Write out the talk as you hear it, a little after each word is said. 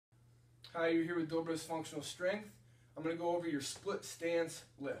Hi, you're here with Dobra's Functional Strength. I'm going to go over your split stance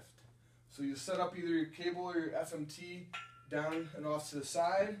lift. So you set up either your cable or your FMT down and off to the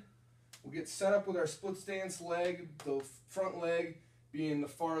side. We'll get set up with our split stance leg, the front leg being the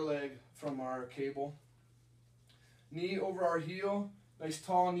far leg from our cable. Knee over our heel, nice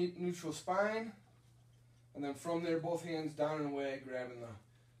tall neutral spine. And then from there, both hands down and away, grabbing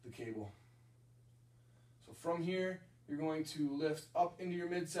the cable. So from here, you're going to lift up into your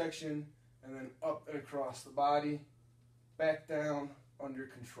midsection and then up and across the body, back down, under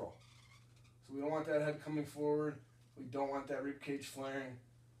control. So we don't want that head coming forward. We don't want that rib cage flaring.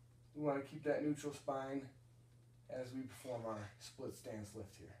 We want to keep that neutral spine as we perform our split stance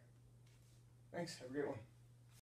lift here. Thanks, have a great one.